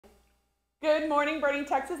Good morning, Boerne,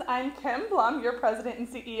 Texas. I'm Kim Blum, your president and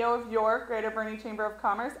CEO of your Greater Boerne Chamber of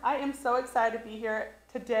Commerce. I am so excited to be here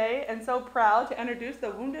today and so proud to introduce the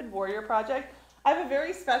Wounded Warrior Project. I have a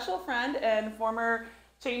very special friend and former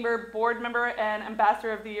Chamber board member and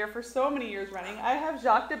Ambassador of the Year for so many years running. I have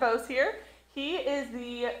Jacques DeBose here. He is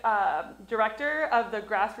the director of the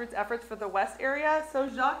grassroots efforts for the West area. So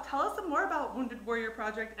Jacques, tell us some more about Wounded Warrior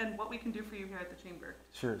Project and what we can do for you here at the Chamber.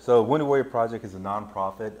 Sure. So Wounded Warrior Project is a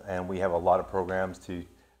nonprofit, and we have a lot of programs to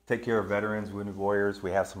take care of veterans, wounded warriors.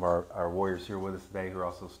 We have some of our warriors here with us today who are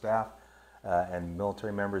also staff and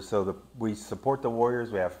military members. So we support the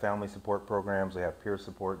warriors. We have family support programs. We have peer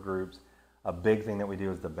support groups. A big thing that we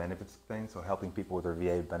do is the benefits thing, so helping people with their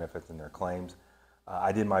VA benefits and their claims.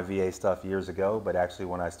 I did my VA stuff years ago, but actually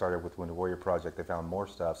when I started with Wounded Warrior Project, they found more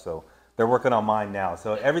stuff. So they're working on mine now.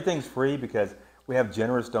 So everything's free because we have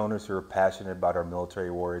generous donors who are passionate about our military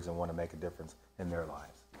warriors and want to make a difference in their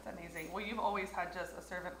lives. That's amazing. Well, you've always had just a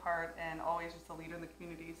servant heart and always just a leader in the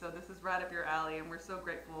community. So this is right up your alley, and we're so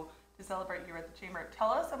grateful to celebrate you at the Chamber.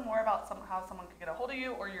 Tell us some more about how someone could get a hold of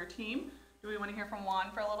you or your team. Do we want to hear from Juan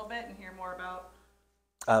for a little bit and hear more about?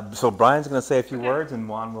 So Brian's going to say a few words, and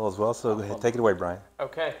Juan will as well. So go ahead, take it away, Brian.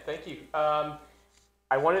 Okay, thank you.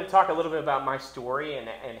 I wanted to talk a little bit about my story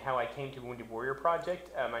and how I came to Wounded Warrior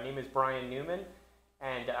Project. My name is Brian Newman,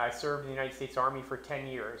 and I served in the United States Army for 10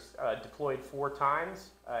 years, deployed 4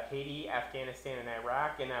 times, Haiti, Afghanistan, and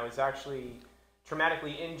Iraq, and I was actually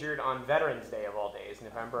traumatically injured on Veterans Day of all days,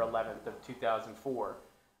 November 11th of 2004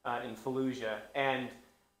 in Fallujah. And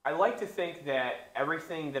I like to think that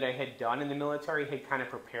everything that I had done in the military had kind of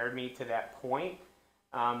prepared me to that point.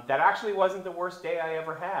 That actually wasn't the worst day I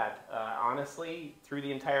ever had. Honestly, through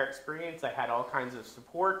the entire experience, I had all kinds of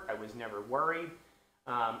support. I was never worried.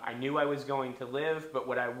 I knew I was going to live, but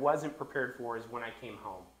what I wasn't prepared for is when I came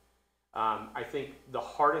home. I think the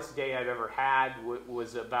hardest day I've ever had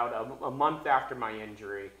was about a month after my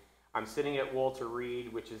injury. I'm sitting at Walter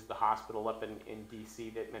Reed, which is the hospital up in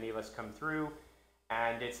DC that many of us come through.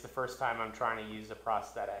 And it's the first time I'm trying to use a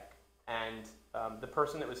prosthetic. And the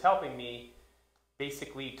person that was helping me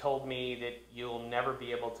basically told me that you'll never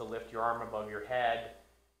be able to lift your arm above your head.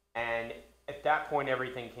 And at that point,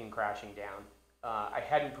 everything came crashing down. I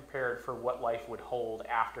hadn't prepared for what life would hold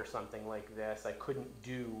after something like this. I couldn't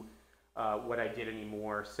do what I did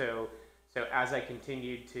anymore. So as I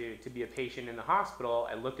continued to be a patient in the hospital,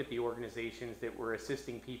 I looked at the organizations that were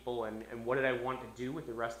assisting people and what did I want to do with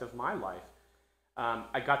the rest of my life.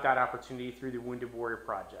 I got that opportunity through the Wounded Warrior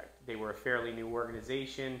Project. They were a fairly new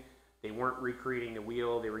organization. They weren't recreating the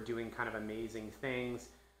wheel. They were doing kind of amazing things.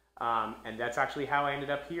 And that's actually how I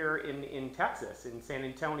ended up here in Texas, in San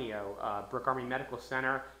Antonio. Brooke Army Medical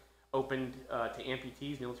Center opened to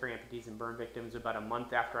amputees, military amputees and burn victims about a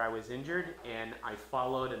month after I was injured. And I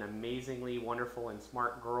followed an amazingly wonderful and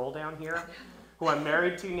smart girl down here, who I'm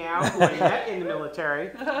married to now, who I met in the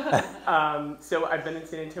military. So I've been in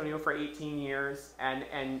San Antonio for 18 years,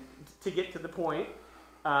 and to get to the point,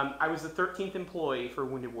 I was the 13th employee for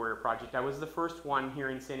Wounded Warrior Project. I was the first one here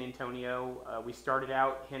in San Antonio. We started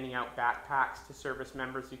out handing out backpacks to service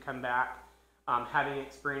members who come back, having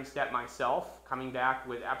experienced that myself, coming back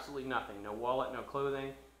with absolutely nothing, no wallet, no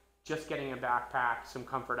clothing. Just getting a backpack, some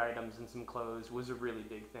comfort items, and some clothes was a really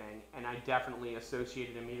big thing. And I definitely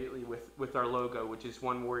associated immediately with our logo, which is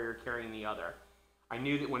one warrior carrying the other. I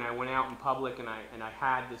knew that when I went out in public and I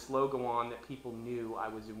had this logo on, that people knew I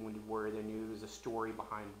was a Wounded Warrior. They knew there was a story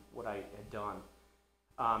behind what I had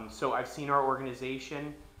done. So I've seen our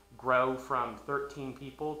organization grow from 13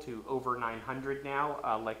 people to over 900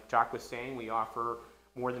 now. Like Jacques was saying, we offer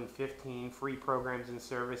more than 15 free programs and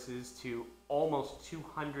services to almost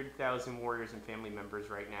 200,000 warriors and family members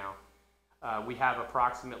right now. We have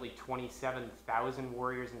approximately 27,000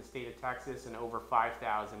 warriors in the state of Texas and over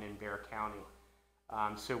 5,000 in Bexar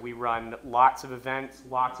County. So we run lots of events,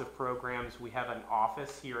 lots of programs. We have an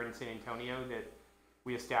office here in San Antonio that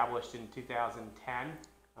we established in 2010.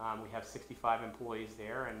 We have 65 employees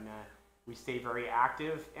there, and we stay very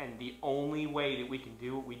active, and the only way that we can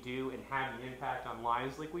do what we do and have an impact on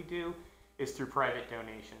lives like we do is through private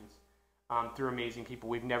donations, through amazing people.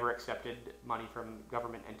 We've never accepted money from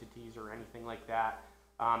government entities or anything like that,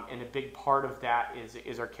 and a big part of that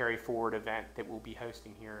is our Carry Forward event that we'll be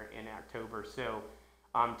hosting here in October. So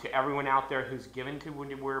to everyone out there who's given to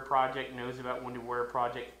Wounded Warrior Project, knows about Wounded Warrior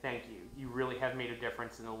Project, thank you. You really have made a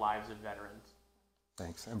difference in the lives of veterans.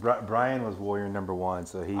 Thanks. And Brian was warrior number 1,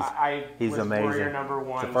 so he's was amazing. Warrior number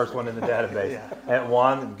 1. The first one in the database. Yeah. And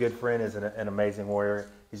Juan, a good friend, is an amazing warrior.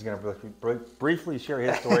 He's going to briefly share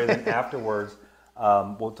his story. Then afterwards,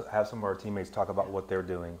 we'll have some of our teammates talk about what they're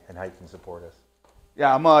doing and how you can support us.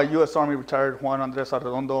 Yeah, I'm a U.S. Army retired Juan Andres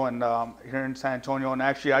Arredondo, and here in San Antonio. And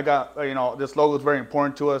actually, I got, this logo is very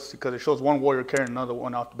important to us because it shows one warrior carrying another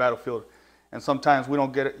one off the battlefield. And sometimes we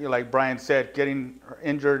don't get it, like Brian said, getting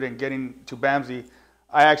injured and getting to BAMSI.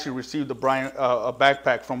 I actually received a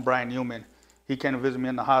backpack from Brian Newman. He came to visit me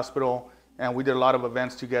in the hospital, and we did a lot of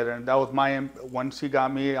events together. And that was once he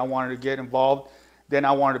got me, I wanted to get involved. Then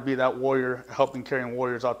I wanted to be that warrior, helping carrying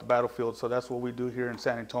warriors out the battlefield. So that's what we do here in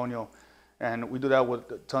San Antonio. And we do that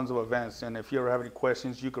with tons of events. And if you ever have any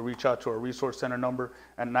questions, you can reach out to our resource center number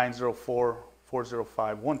at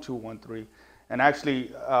 904-405-1213. And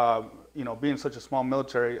actually, being such a small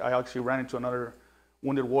military, I actually ran into another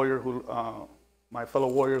wounded warrior my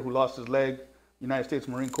fellow warrior who lost his leg, United States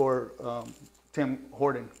Marine Corps, Tim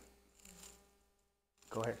Horton.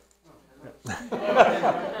 Go ahead.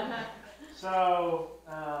 So,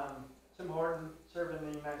 Tim Horton served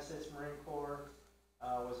in the United States Marine Corps,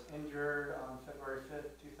 was injured on February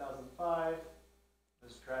 5th, 2005,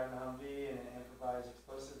 was driving a Humvee and an improvised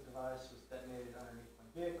explosive device was detonated underneath my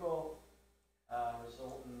vehicle,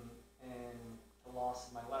 resulting in the loss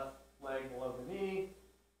of my left leg below the knee,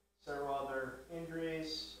 several other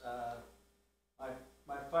injuries.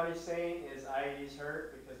 My funny saying is IEDs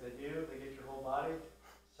hurt because they do, they get your whole body.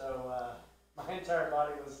 So my entire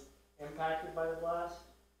body was impacted by the blast,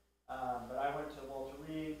 but I went to Walter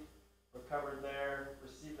Reed, recovered there,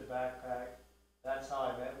 received a backpack. That's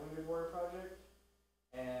how I met Wounded Warrior Project,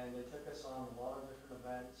 and they took us on a lot of different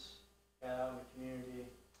events, got out in the community,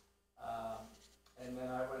 and then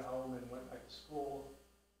I went home and went back to school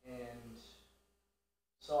and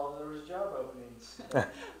saw there was job openings 4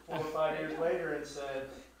 or 5 years later and said,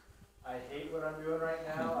 I hate what I'm doing right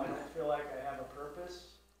now, I don't feel like I have a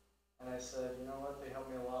purpose. And I said, you know what, they helped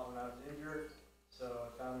me a lot when I was injured, so I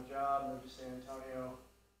found a job, moved to San Antonio.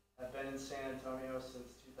 I've been in San Antonio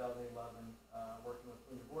since 2011, working with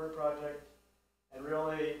Wounded Warrior Project. And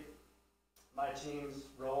really, my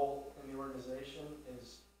team's role in the organization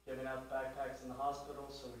is giving out backpacks in the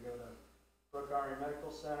hospital. So we go to Brooke Army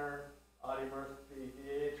Medical Center, Audie Murphy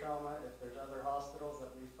VA Trauma. If there's other hospitals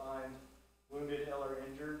that we find wounded, ill, or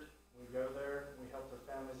injured, we go there. We help their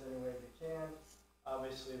families any way we can.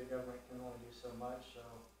 Obviously, the government can only do so much, so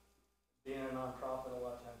being a nonprofit, a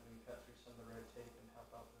lot of times we can cut through some of the red tape and help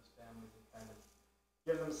out those families and kind of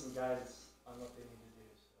give them some guidance on what they need to do.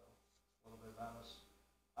 So, a little bit about us.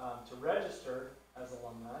 To register as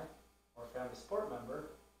alumni or family support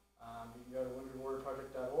member, you can go to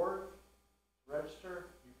woundedwarriorproject.org to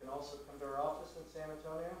register. You can also come to our office in San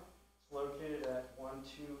Antonio. It's located at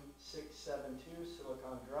 12672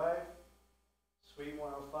 Silicon Drive, Suite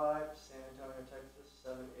 105, San Antonio, Texas,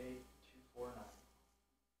 78249.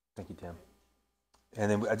 Thank you, Tim.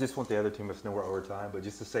 And then I just want the other team to know we're over time, but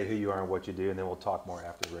just to say who you are and what you do, and then we'll talk more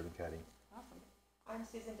after the ribbon cutting. Awesome. I'm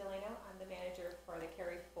Susan Delano. I'm the manager for the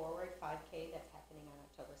Carry Forward 5K that's happening on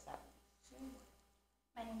October 7th.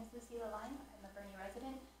 My name is Lucila Lime. I'm a Bernie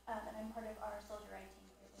resident, and I'm part of our Soldier Ride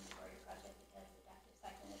team for the Wounded Warrior Project that does adaptive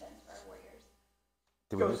cycling events for our warriors.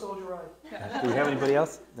 Go Soldier Ride. Do we have anybody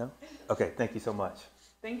else? No? Okay, thank you so much.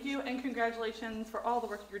 Thank you, and congratulations for all the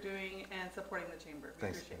work you're doing and supporting the chamber. We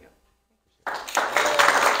Thanks. appreciate you.